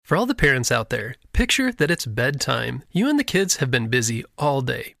For all the parents out there, picture that it's bedtime. You and the kids have been busy all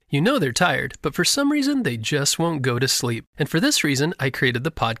day. You know they're tired, but for some reason they just won't go to sleep. And for this reason, I created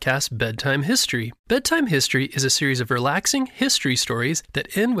the podcast Bedtime History. Bedtime History is a series of relaxing history stories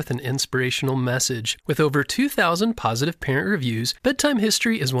that end with an inspirational message. With over 2,000 positive parent reviews, Bedtime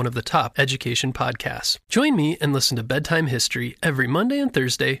History is one of the top education podcasts. Join me and listen to Bedtime History every Monday and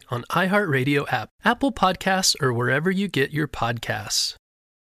Thursday on iHeartRadio app, Apple Podcasts, or wherever you get your podcasts.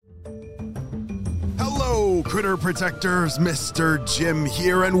 Hello, Critter Protectors. Mr. Jim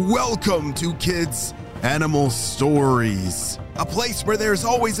here, and welcome to Kids Animal Stories, a place where there's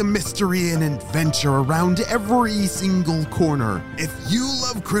always a mystery and adventure around every single corner. If you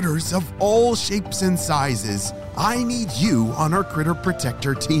love critters of all shapes and sizes, I need you on our Critter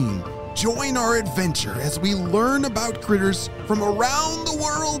Protector team. Join our adventure as we learn about critters from around the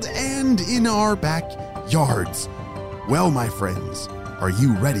world and in our backyards. Well, my friends, are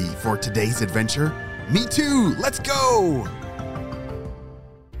you ready for today's adventure? Me too! Let's go!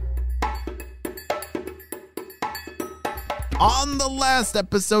 On the last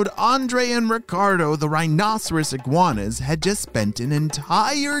episode, Andre and Ricardo, the rhinoceros iguanas, had just spent an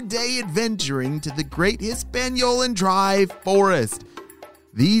entire day adventuring to the Great Hispaniolan Dry Forest.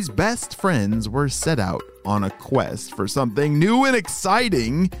 These best friends were set out on a quest for something new and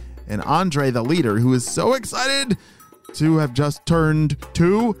exciting, and Andre, the leader, who is so excited to have just turned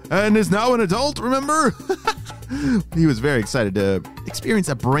 2 and is now an adult, remember? He was very excited to experience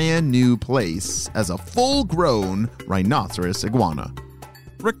a brand new place as a full-grown rhinoceros iguana.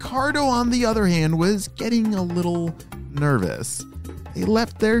 Ricardo, on the other hand, was getting a little nervous. They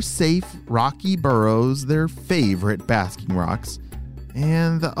left their safe, rocky burrows, their favorite basking rocks,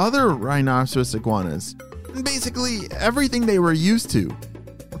 and the other rhinoceros iguanas, and basically everything they were used to.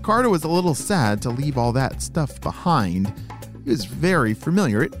 Ricardo was a little sad to leave all that stuff behind. He was very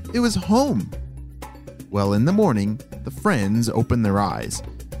familiar. It was home. Well, in the morning, the friends opened their eyes,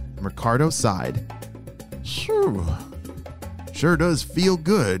 and Ricardo sighed. Sure does feel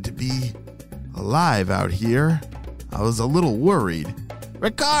good to be alive out here. I was a little worried.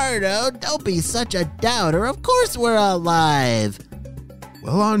 Ricardo, don't be such a doubter. Of course we're alive.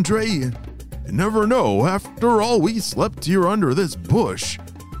 Well, Andre, you never know. After all, we slept here under this bush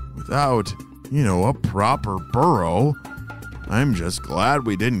without, a proper burrow. I'm just glad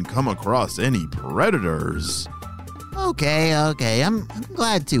we didn't come across any predators. Okay, I'm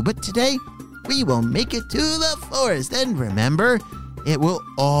glad too. But today, we will make it to the forest. And remember, it will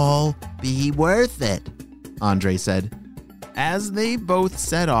all be worth it, Andre said. As they both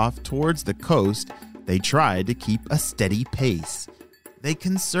set off towards the coast, they tried to keep a steady pace. They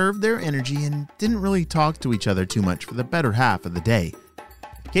conserved their energy and didn't really talk to each other too much for the better half of the day.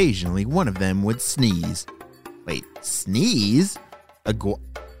 Occasionally, one of them would sneeze. Wait, sneeze?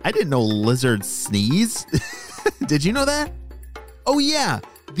 I didn't know lizards sneeze. Did you know that? Oh yeah,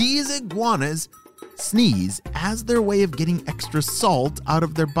 these iguanas sneeze as their way of getting extra salt out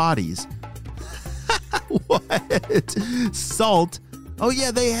of their bodies. What? Salt? Oh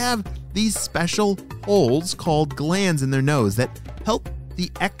yeah, they have these special holes called glands in their nose that help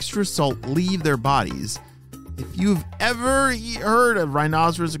the extra salt leave their bodies. If you've ever heard a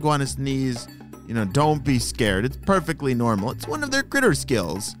rhinoceros iguana sneeze, don't be scared. It's perfectly normal. It's one of their critter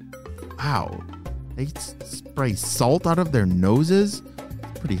skills. Wow. They spray salt out of their noses?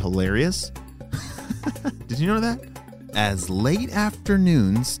 Pretty hilarious. Did you know that? As late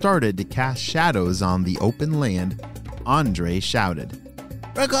afternoon started to cast shadows on the open land, Andre shouted,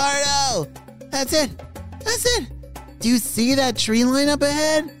 Ricardo! That's it! Do you see that tree line up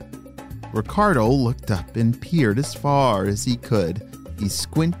ahead? Ricardo looked up and peered as far as he could. He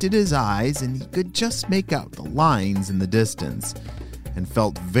squinted his eyes and he could just make out the lines in the distance and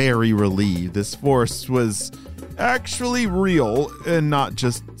felt very relieved this forest was actually real and not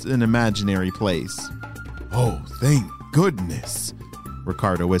just an imaginary place. Oh, thank goodness,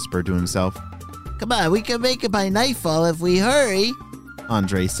 Ricardo whispered to himself. Come on, we can make it by nightfall if we hurry,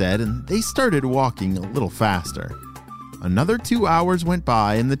 Andre said, and they started walking a little faster. Another 2 hours went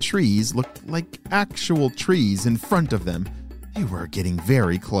by and the trees looked like actual trees in front of them. They were getting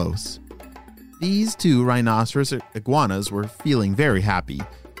very close. These two rhinoceros iguanas were feeling very happy.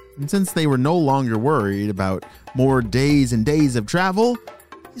 And since they were no longer worried about more days and days of travel,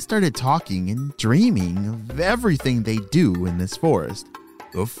 they started talking and dreaming of everything they do in this forest.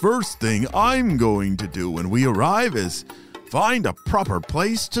 The first thing I'm going to do when we arrive is find a proper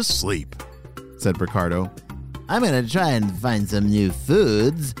place to sleep, said Ricardo. I'm going to try and find some new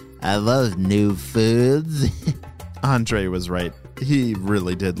foods. I love new foods. Andre was right. He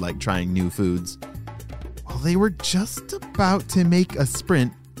really did like trying new foods. While they were just about to make a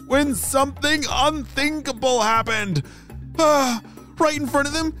sprint, when something unthinkable happened. Right in front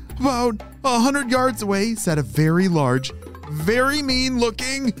of them, about 100 yards away, sat a very large, very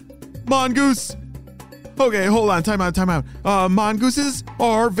mean-looking mongoose. Okay, hold on, time out. Mongooses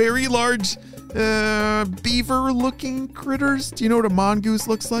are very large, beaver-looking critters. Do you know what a mongoose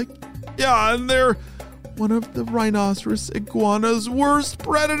looks like? Yeah, and they're one of the rhinoceros iguana's worst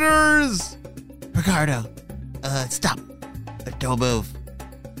predators. Ricardo, stop. Don't move.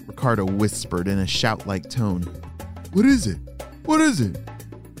 Ricardo whispered in a shout-like tone. What is it?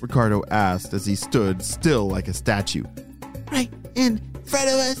 Ricardo asked as he stood still like a statue. Right in front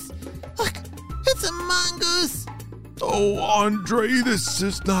of us. Look, it's a mongoose. Oh, Andre, this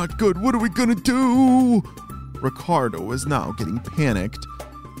is not good. What are we gonna do? Ricardo was now getting panicked.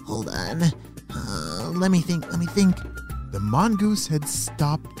 Hold on. Let me think. The mongoose had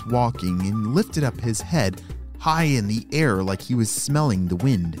stopped walking and lifted up his head high in the air like he was smelling the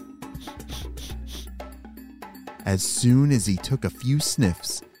wind. As soon as he took a few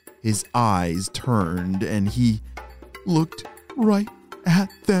sniffs, his eyes turned and he looked right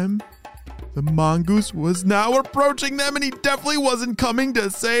at them. The mongoose was now approaching them and he definitely wasn't coming to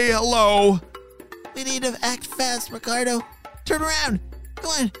say hello. We need to act fast, Ricardo. Turn around. Go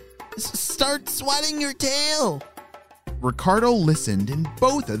on. Start swatting your tail. Ricardo listened and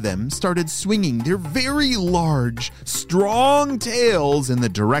both of them started swinging their very large, strong tails in the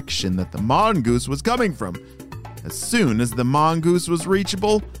direction that the mongoose was coming from. As soon as the mongoose was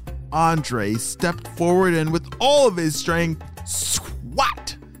reachable, Andre stepped forward and with all of his strength,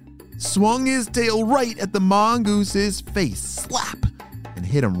 swat! Swung his tail right at the mongooses face, slap, and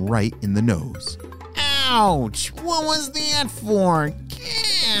hit him right in the nose. Ouch! What was that for?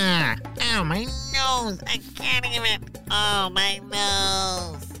 Yeah. Ow, my nose! I can't even. Oh, my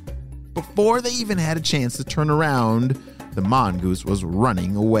nose! Before they even had a chance to turn around, the mongoose was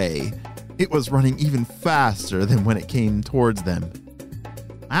running away. It was running even faster than when it came towards them.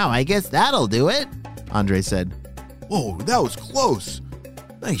 Wow, I guess that'll do it, Andre said. Whoa, that was close.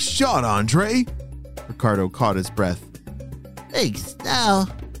 Nice shot, Andre. Ricardo caught his breath. Thanks. Now,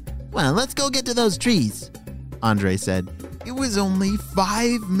 well, let's go get to those trees, Andre said. It was only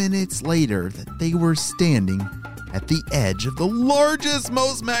 5 minutes later that they were standing at the edge of the largest,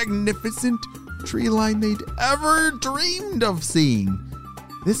 most magnificent tree line they'd ever dreamed of seeing.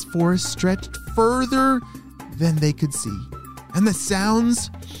 This forest stretched further than they could see, and the sounds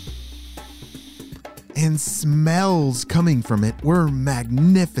and smells coming from it were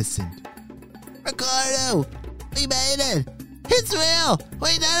magnificent. Ricardo, we made it! It's real!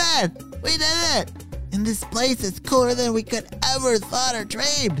 We did it! And this place is cooler than we could ever thought or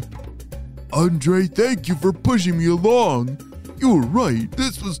dreamed. Andre, thank you for pushing me along. You were right,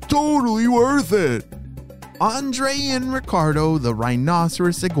 this was totally worth it. Andre and Ricardo, the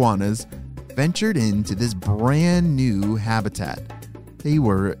rhinoceros iguanas, ventured into this brand new habitat. They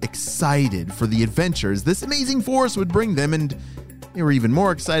were excited for the adventures this amazing forest would bring them, and they were even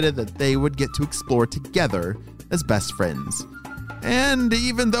more excited that they would get to explore together as best friends. And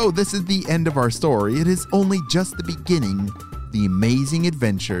even though this is the end of our story, it is only just the beginning, the amazing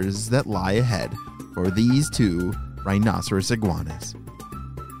adventures that lie ahead for these two rhinoceros iguanas.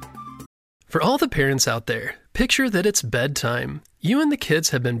 For all the parents out there, picture that it's bedtime. You and the kids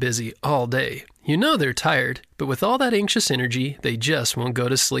have been busy all day. You know they're tired, but with all that anxious energy, they just won't go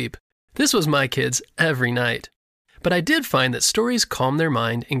to sleep. This was my kids every night. But I did find that stories calmed their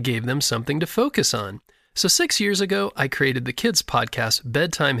mind and gave them something to focus on. So 6 years ago, I created the kids' podcast,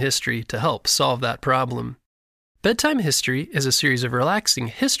 Bedtime History, to help solve that problem. Bedtime History is a series of relaxing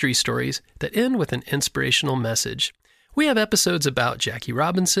history stories that end with an inspirational message. We have episodes about Jackie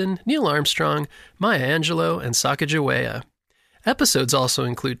Robinson, Neil Armstrong, Maya Angelou, and Sacagawea. Episodes also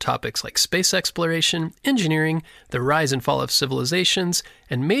include topics like space exploration, engineering, the rise and fall of civilizations,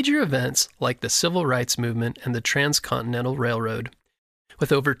 and major events like the Civil Rights Movement and the Transcontinental Railroad.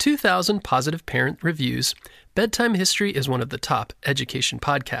 With over 2,000 positive parent reviews, Bedtime History is one of the top education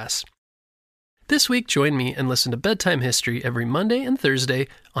podcasts. This week, join me and listen to Bedtime History every Monday and Thursday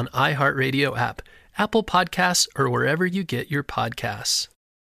on iHeartRadio app, Apple Podcasts, or wherever you get your podcasts.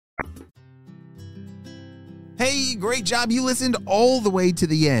 Hey, great job. You listened all the way to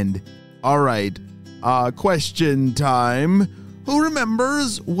the end. All right, question time. Who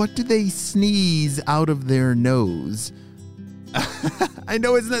remembers, what do they sneeze out of their nose? I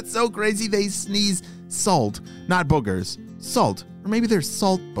know, isn't that so crazy? They sneeze salt, not boogers. Salt, or maybe they're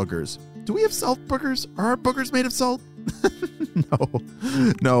salt boogers. Do we have salt boogers? Are our boogers made of salt?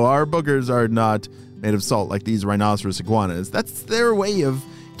 No, our boogers are not made of salt like these rhinoceros iguanas. That's their way of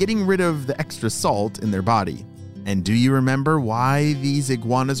getting rid of the extra salt in their body. And do you remember why these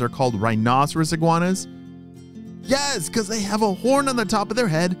iguanas are called rhinoceros iguanas? Yes, because they have a horn on the top of their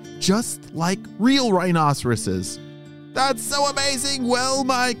head, just like real rhinoceroses. That's so amazing! Well,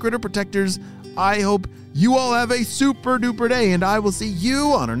 my critter protectors, I hope you all have a super duper day, and I will see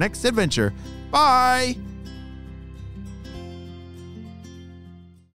you on our next adventure. Bye!